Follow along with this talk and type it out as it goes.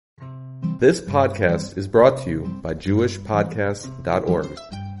This podcast is brought to you by JewishPodcasts.org.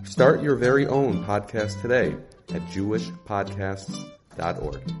 Start your very own podcast today at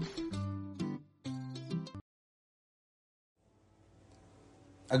JewishPodcasts.org.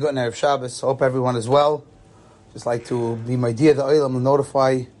 A good Erev Shabbos. Hope everyone is well. Just like to be my dear the Olam and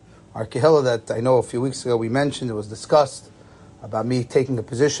notify our Kehillah that I know a few weeks ago we mentioned, it was discussed about me taking a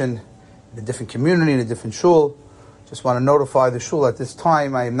position in a different community, in a different shul. Just want to notify the shul at this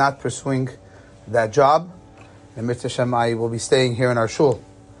time I am not pursuing that job. And Mitzvah Hashem, I will be staying here in our shul.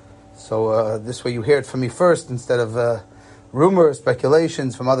 So this way you hear it from me first instead of rumors,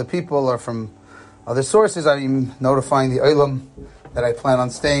 speculations from other people or from other sources. I am notifying the Olam that I plan on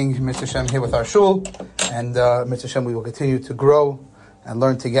staying, Mitzvah Hashem, here with our shul, and Mitzvah Hashem, we will continue to grow and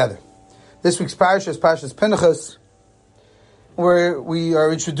learn together. This week's Parshas is Parshas Pinchas, where we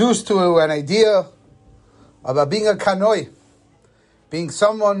are introduced to an idea about being a kanoi, being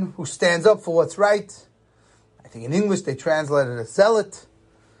someone who stands up for what's right. I think in English they translate it as zealot.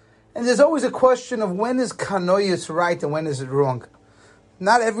 And there's always a question of when is kanois right and when is it wrong.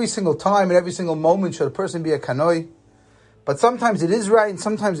 Not every single time and every single moment should a person be a kanoi. But sometimes it is right and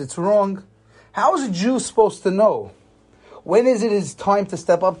sometimes it's wrong. How is a Jew supposed to know? When is it his time to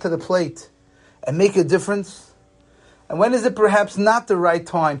step up to the plate and make a difference? And when is it perhaps not the right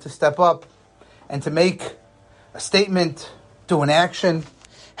time to step up and to make a statement, do an action?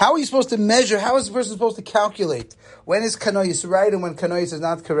 How are you supposed to measure? How is a person supposed to calculate when is kanois right and when kanois is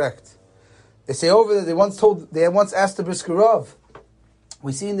not correct? They say over there, they once asked the Briskerov.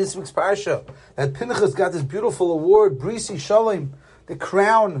 We see in this week's Parsha that Pinchas got this beautiful award, Brisi Shalom, the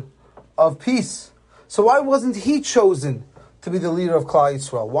crown of peace. So why wasn't he chosen to be the leader of Klal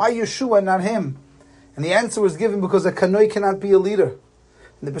Yisrael? Why Yeshua and not him? And the answer was given because a kanoi cannot be a leader.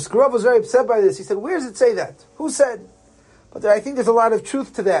 And the Briskerov was very upset by this. He said, where does it say that? Who said? But I think there's a lot of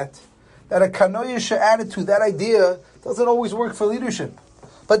truth to that. That a kanoish attitude, that idea, doesn't always work for leadership.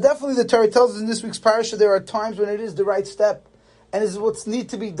 But definitely the Torah tells us in this week's Parsha there are times when it is the right step. And it's what's need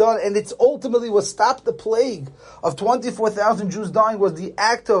to be done, and it's ultimately what stopped the plague of 24,000 Jews dying was the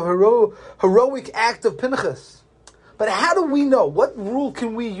act of heroic act of Pinchas. But how do we know? What rule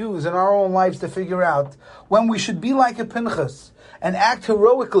can we use in our own lives to figure out when we should be like a Pinchas and act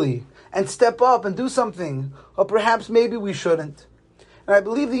heroically and step up and do something, or perhaps maybe we shouldn't? And I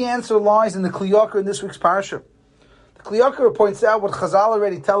believe the answer lies in the Kli Yakar in this week's Parsha. The Kli Yakar points out what Chazal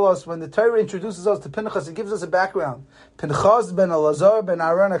already tell us when the Torah introduces us to Pinchas. It gives us a background. Pinchas ben Elazar ben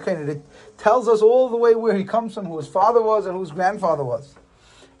Aaron HaKohen. It tells us all the way where he comes from, who his father was and who his grandfather was.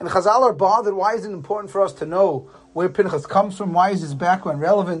 And Chazal are bothered. Why is it important for us to know where Pinchas comes from? Why is his background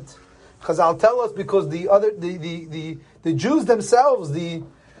relevant? Chazal tell us because the Jews themselves, the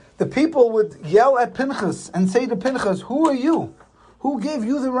people would yell at Pinchas and say to Pinchas, "Who are you? Who gave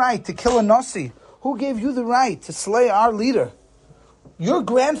you the right to kill a Nasi? Who gave you the right to slay our leader? Your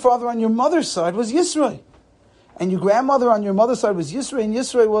grandfather on your mother's side was Yisro. And your grandmother on your mother's side was Yisro, and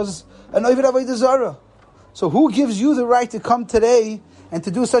Yisro was an Oved Avodah Zarah. So who gives you the right to come today and to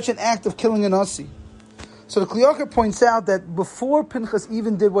do such an act of killing a Nasi?" So the Kli Yakar points out that before Pinchas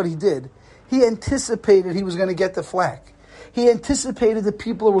even did what he did, he anticipated he was going to get the flack. He anticipated that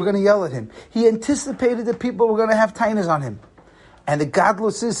people were going to yell at him. He anticipated that people were going to have tainas on him. And the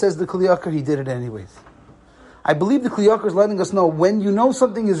godless is, says the Kli Yakar, he did it anyways. I believe the Kli Yakar is letting us know when you know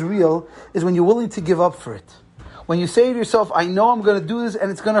something is real is when you're willing to give up for it. When you say to yourself, I know I'm going to do this and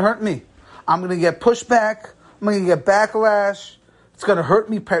it's going to hurt me. I'm going to get pushback. I'm going to get backlash. It's going to hurt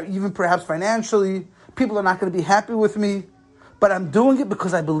me, even perhaps financially. People are not going to be happy with me. But I'm doing it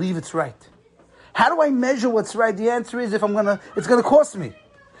because I believe it's right. How do I measure what's right? The answer is it's going to cost me.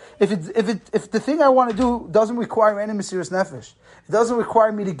 If the thing I want to do doesn't require any Mesiras Nefesh, it doesn't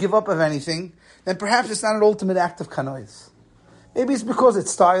require me to give up of anything, then perhaps it's not an ultimate act of kanois. Maybe it's because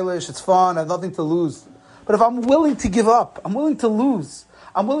it's stylish, it's fun, I have nothing to lose. But if I'm willing to give up, I'm willing to lose,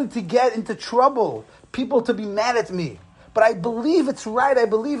 I'm willing to get into trouble, people to be mad at me, but I believe it's right, I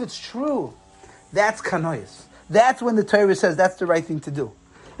believe it's true, that's kanois. That's when the Torah says that's the right thing to do.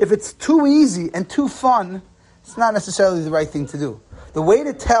 If it's too easy and too fun, it's not necessarily the right thing to do. The way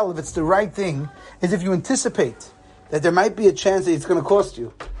to tell if it's the right thing is if you anticipate that there might be a chance that it's going to cost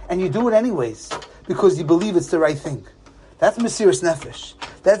you, and you do it anyways because you believe it's the right thing. That's Mesiras Nefesh.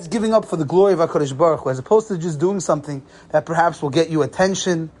 That's giving up for the glory of HaKadosh Baruch Hu, as opposed to just doing something that perhaps will get you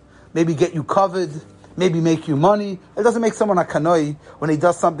attention, maybe get you covered, maybe make you money. It doesn't make someone a kanoi when he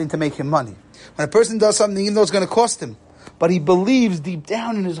does something to make him money. When a person does something, even though it's going to cost him, but he believes deep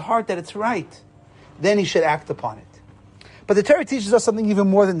down in his heart that it's right, then he should act upon it. But the Torah teaches us something even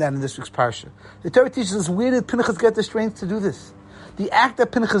more than that in this week's Parsha. The Torah teaches us, where did Pinchas get the strength to do this? The act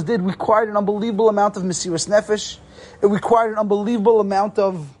that Pinchas did required an unbelievable amount of mesiras nefesh. It required an unbelievable amount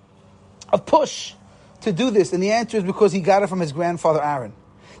of push to do this. And the answer is because he got it from his grandfather Aaron.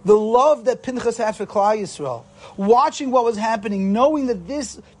 The love that Pinchas had for Klal Yisrael, watching what was happening, knowing that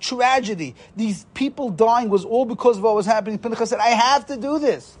this tragedy, these people dying, was all because of what was happening, Pinchas said, I have to do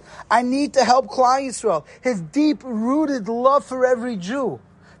this. I need to help Klal Yisrael. His deep-rooted love for every Jew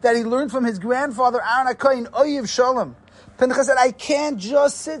that he learned from his grandfather Aaron HaKohen, Oyev Shalom. Pinchas said, I can't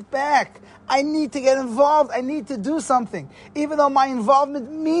just sit back. I need to get involved. I need to do something. Even though my involvement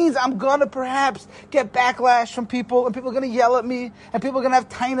means I'm going to perhaps get backlash from people, and people are going to yell at me, and people are going to have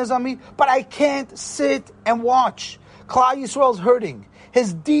tainas on me, but I can't sit and watch. Klal Yisrael's hurting.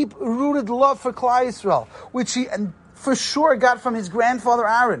 His deep-rooted love for Klal Yisrael, which he for sure got from his grandfather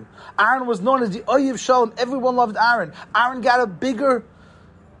Aaron. Aaron was known as the Oyev Shalom. Everyone loved Aaron. Aaron got a bigger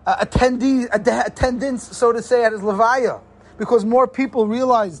attendance, so to say, at his levaya, because more people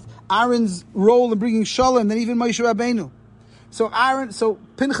realized Aaron's role in bringing shalom than even Moshe Rabbeinu. So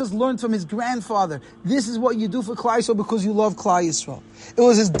Pinchas learned from his grandfather, this is what you do for Klal Yisrael because you love Klal Yisrael. It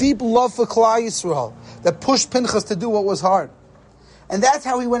was his deep love for Klal Yisrael that pushed Pinchas to do what was hard. And that's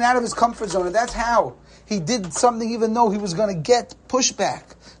how he went out of his comfort zone, and that's how he did something even though he was going to get pushback,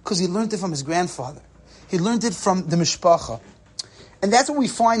 because he learned it from his grandfather. He learned it from the mishpacha. And that's what we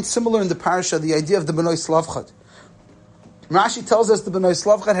find similar in the Parsha, the idea of the Bnei Slavchad. Rashi tells us the Bnei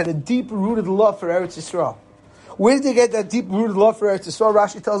Slavchad had a deep-rooted love for Eretz Yisrael. Where did they get that deep-rooted love for Eretz Yisrael?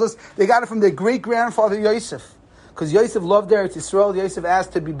 Rashi tells us they got it from their great-grandfather Yosef. Because Yosef loved Eretz Yisrael. Yosef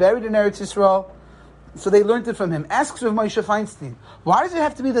asked to be buried in Eretz Yisrael. So they learned it from him. Asks Rav Moshe Feinstein, why does it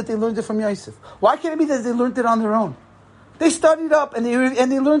have to be that they learned it from Yosef? Why can't it be that they learned it on their own? They studied up and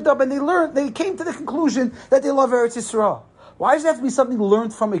they learned up and they came to the conclusion that they love Eretz Yisrael. Why does it have to be something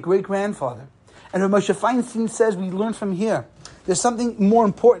learned from a great-grandfather? And Rav Moshe Feinstein says we learn from here. There's something more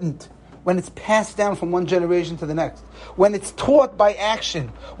important when it's passed down from one generation to the next. When it's taught by action.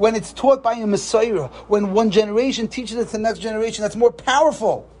 When it's taught by a Messiah. When one generation teaches it to the next generation, that's more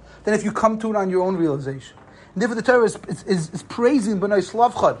powerful than if you come to it on your own realization. And therefore the Torah is praising Bnei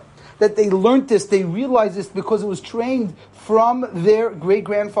Slavchad, that they learned this, they realized this because it was trained from their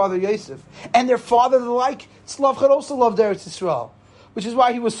great-grandfather Yosef. And their father, like Slavchad, also loved Eretz Yisrael. Which is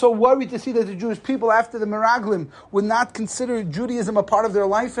why he was so worried to see that the Jewish people, after the Meraglim, would not consider Judaism a part of their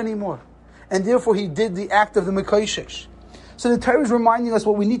life anymore. And therefore he did the act of the Mekoshesh. So the Torah is reminding us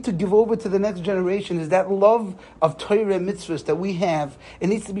what we need to give over to the next generation is that love of Torah and mitzvahs that we have. It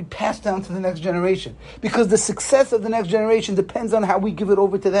needs to be passed down to the next generation. Because the success of the next generation depends on how we give it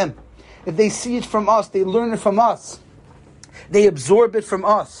over to them. If they see it from us, they learn it from us, they absorb it from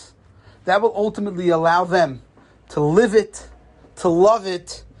us, that will ultimately allow them to live it, to love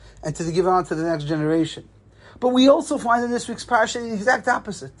it, and to give it on to the next generation. But we also find in this week's Parsha the exact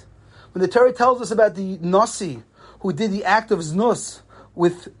opposite. When the Torah tells us about the Nasi, who did the act of Znus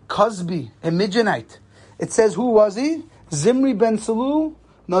with Cosby, a Midianite, it says, who was he? Zimri ben Salu,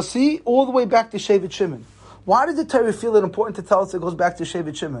 Nasi, all the way back to Shevet Shimon. Why did the Torah feel it important to tell us it goes back to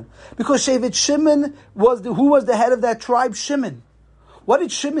Shevet Shimon? Because Shevet Shimon who was the head of that tribe? Shimon. What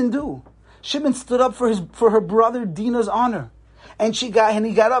did Shimon do? Shimon stood up for her brother Dinah's honor. And he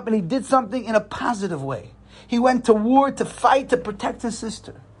got up and he did something in a positive way. He went to war to fight to protect his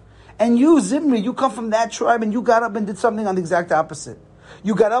sister. And you, Zimri, you come from that tribe and you got up and did something on the exact opposite.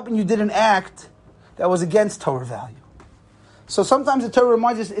 You got up and you did an act that was against Torah value. So sometimes the Torah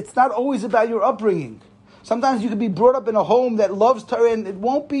reminds us it's not always about your upbringing. Sometimes you could be brought up in a home that loves Torah and it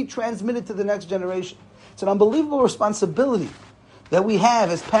won't be transmitted to the next generation. It's an unbelievable responsibility that we have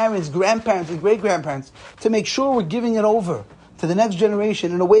as parents, grandparents, and great-grandparents to make sure we're giving it over to the next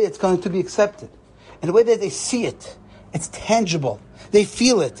generation in a way that's going to be accepted, in a way that they see it, it's tangible, they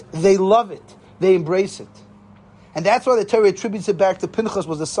feel it, they love it, they embrace it. And that's why the Torah attributes it back to Pinchas,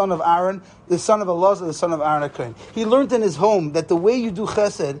 was the son of Aaron, the son of Elazar, the son of Aaron HaKohen. He learned in his home that the way you do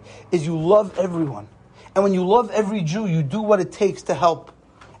chesed is you love everyone. And when you love every Jew, you do what it takes to help.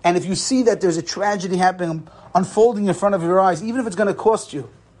 And if you see that there's a tragedy happening, unfolding in front of your eyes, even if it's going to cost you,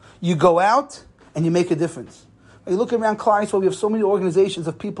 you go out and you make a difference. You look around Klal Yisrael, we have so many organizations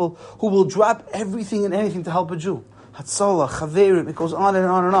of people who will drop everything and anything to help a Jew. Hatzalah, Chaverim, it goes on and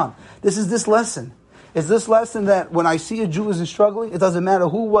on and on. This is this lesson. It's this lesson that when I see a Jew is struggling, it doesn't matter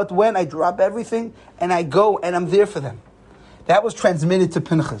who, what, when, I drop everything and I go and I'm there for them. That was transmitted to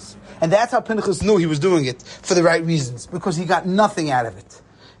Pinchas. And that's how Pinchas knew he was doing it for the right reasons, because he got nothing out of it.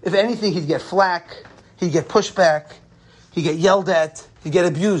 If anything, he'd get flack, he'd get pushback, he'd get yelled at, he'd get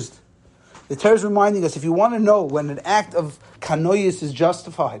abused. The Torah is reminding us, if you want to know when an act of Kanoyis is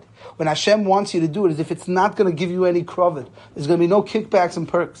justified. When Hashem wants you to do it, as if it's not going to give you any krovit. There's going to be no kickbacks and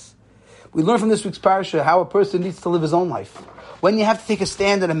perks. We learn from this week's parasha how a person needs to live his own life. When you have to take a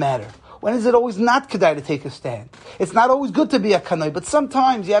stand in a matter. When is it always not kedai to take a stand? It's not always good to be a kanoi, but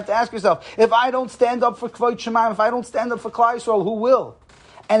sometimes you have to ask yourself, if I don't stand up for Kvod Shemaim, if I don't stand up for Klal Yisrael, who will?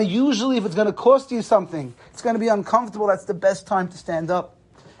 And usually if it's going to cost you something, it's going to be uncomfortable, that's the best time to stand up.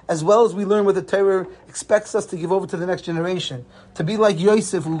 As well as we learn what the Torah expects us to give over to the next generation. To be like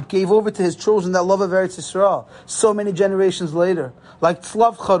Yosef, who gave over to his children that love of Eretz Yisrael so many generations later. Like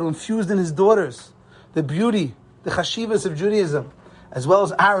Tzlavcha, who infused in his daughters the beauty, the chashivas of Judaism. As well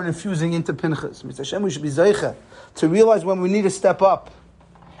as Aaron infusing into Pinchas. Mr. Hashem, we should be zeicha to realize when we need to step up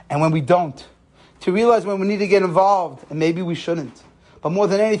and when we don't. To realize when we need to get involved and maybe we shouldn't. But more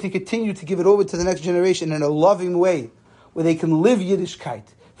than anything, continue to give it over to the next generation in a loving way where they can live Yiddishkeit,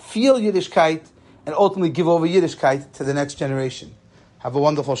 feel Yiddishkeit, and ultimately give over Yiddishkeit to the next generation. Have a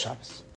wonderful Shabbos.